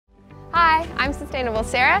Hi, I'm Sustainable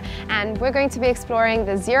Sarah, and we're going to be exploring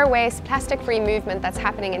the zero-waste, plastic-free movement that's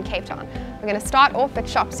happening in Cape Town. We're going to start off at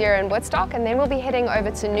Shop Zero in Woodstock, and then we'll be heading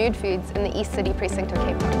over to NUDE Foods in the East City precinct of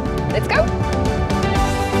Cape Town. Let's go!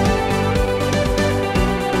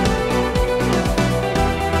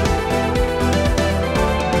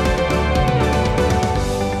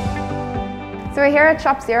 So we're here at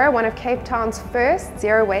Shop Zero, one of Cape Town's first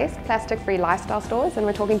zero-waste, plastic-free lifestyle stores, and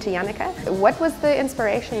we're talking to Janneke. What was the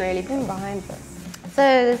inspiration really behind this?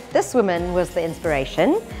 So this woman was the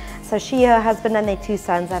inspiration. So she, her husband and their two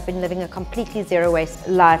sons have been living a completely zero-waste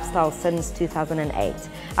lifestyle since 2008.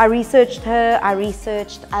 I researched her, I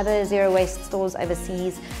researched other zero-waste stores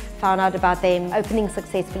overseas, found out about them opening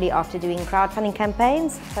successfully after doing crowdfunding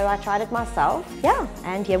campaigns. So I tried it myself, yeah,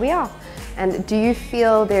 and here we are. And do you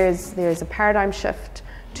feel there's a paradigm shift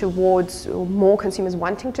towards more consumers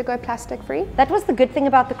wanting to go plastic free? That was the good thing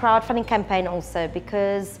about the crowdfunding campaign also,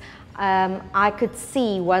 because I could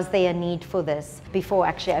see was there a need for this before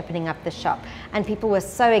actually opening up the shop, and people were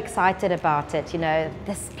so excited about it, you know,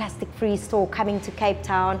 this plastic free store coming to Cape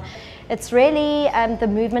Town. It's really, the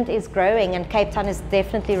movement is growing and Cape Town is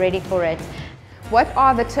definitely ready for it. What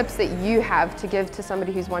are the tips that you have to give to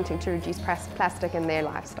somebody who's wanting to reduce plastic in their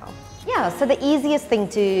lifestyle? Yeah, so the easiest thing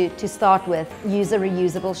to start with, use a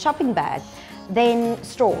reusable shopping bag. Then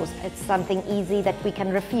straws, it's something easy that we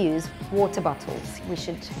can refuse. Water bottles, we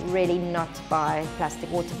should really not buy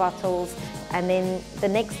plastic water bottles. And then the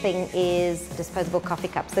next thing is disposable coffee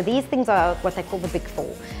cups. So these things are what they call the big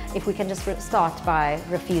four. If we can just start by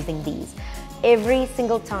refusing these. Every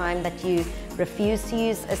single time that you refuse to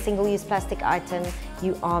use a single-use plastic item,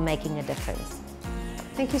 you are making a difference.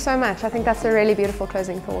 Thank you so much. I think that's a really beautiful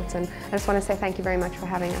closing thought, and I just want to say thank you very much for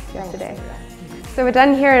having us here today. So we're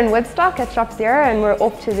done here in Woodstock at Shop Zero, and we're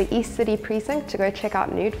off to the East City precinct to go check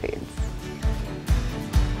out NUDE Foods.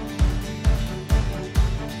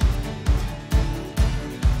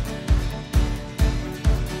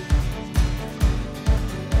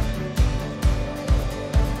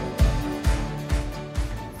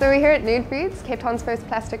 So we're here at NUDE Foods, Cape Town's first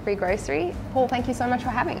plastic-free grocery. Paul, thank you so much for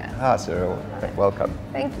having us. Ah, Sarah, welcome.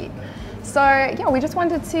 Thank you. So yeah, we just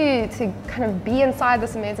wanted to kind of be inside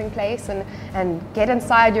this amazing place and get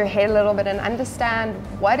inside your head a little bit and understand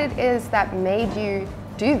what it is that made you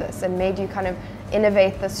do this and made you kind of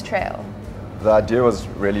innovate this trail. The idea was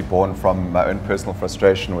really born from my own personal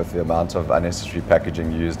frustration with the amount of unnecessary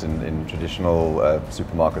packaging used in traditional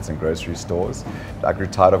supermarkets and grocery stores. I grew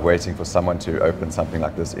tired of waiting for someone to open something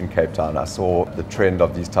like this in Cape Town. I saw the trend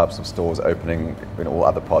of these types of stores opening in all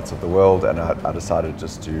other parts of the world, and I decided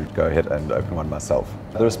just to go ahead and open one myself.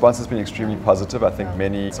 The response has been extremely positive. I think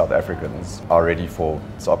many South Africans are ready for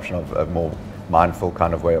this option of a more mindful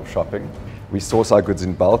kind of way of shopping. We source our goods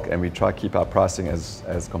in bulk and we try to keep our pricing as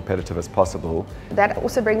competitive as possible. That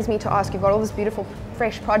also brings me to ask, you've got all this beautiful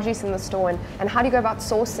fresh produce in the store, and how do you go about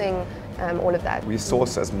sourcing all of that? We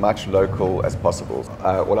source as much local as possible.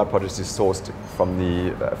 All our produce is sourced from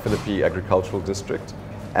the Philippi Agricultural District,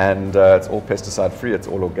 and it's all pesticide free, it's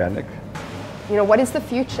all organic. You know, what is the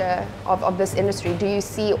future of this industry? Do you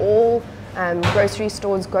see all grocery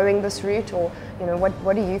stores going this route, or you know,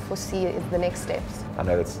 what do you foresee as the next steps? I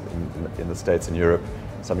know it's in the States and Europe,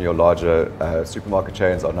 some of your larger supermarket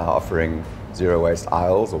chains are now offering zero waste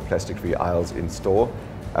aisles or plastic free aisles in store.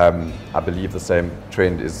 I believe the same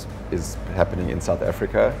trend is happening in South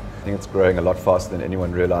Africa. I think it's growing a lot faster than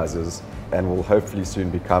anyone realizes and will hopefully soon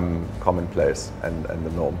become commonplace and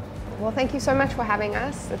the norm. Well, thank you so much for having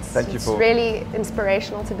us. It's really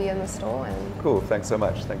inspirational to be in the store. Cool, thanks so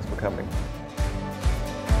much. Thanks for coming.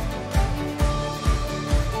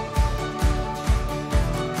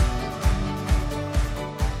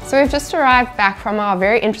 So we've just arrived back from our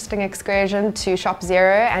very interesting excursion to Shop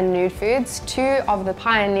Zero and NUDE Foods, two of the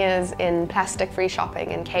pioneers in plastic-free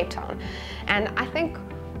shopping in Cape Town. And I think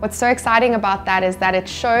what's so exciting about that is that it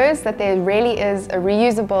shows that there really is a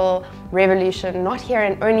reusable revolution, not here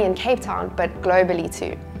and only in Cape Town, but globally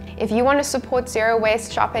too. If you want to support zero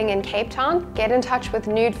waste shopping in Cape Town, get in touch with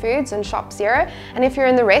NUDE Foods and Shop Zero. And if you're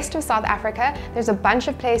in the rest of South Africa, there's a bunch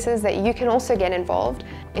of places that you can also get involved.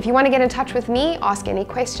 If you want to get in touch with me, ask any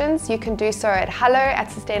questions, you can do so at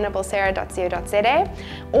hello@sustainablesarah.co.za,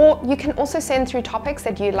 or you can also send through topics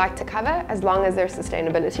that you'd like to cover, as long as they're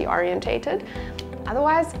sustainability orientated.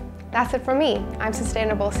 Otherwise, that's it from me. I'm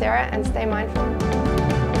Sustainable Sarah, and stay mindful.